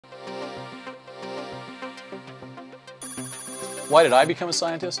Why did I become a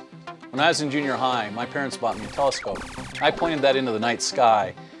scientist? When I was in junior high, my parents bought me a telescope. I pointed that into the night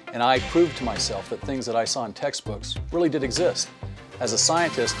sky, and I proved to myself that things that I saw in textbooks really did exist. As a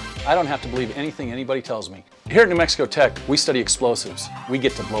scientist, I don't have to believe anything anybody tells me. Here at New Mexico Tech, we study explosives. We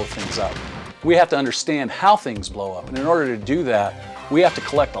get to blow things up. We have to understand how things blow up, and in order to do that, we have to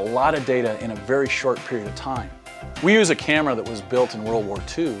collect a lot of data in a very short period of time. We use a camera that was built in World War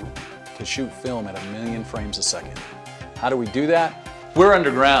II to shoot film at 1,000,000 frames a second. How do we do that? We're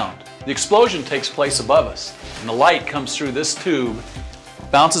underground. The explosion takes place above us, and the light comes through this tube,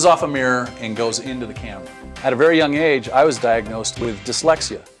 bounces off a mirror, and goes into the camera. At a very young age, I was diagnosed with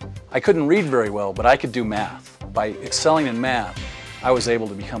dyslexia. I couldn't read very well, but I could do math. By excelling in math, I was able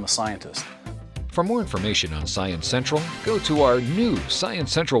to become a scientist. For more information on Science Central, go to our new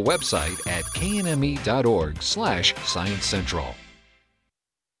Science Central website at knme.org/sciencecentral.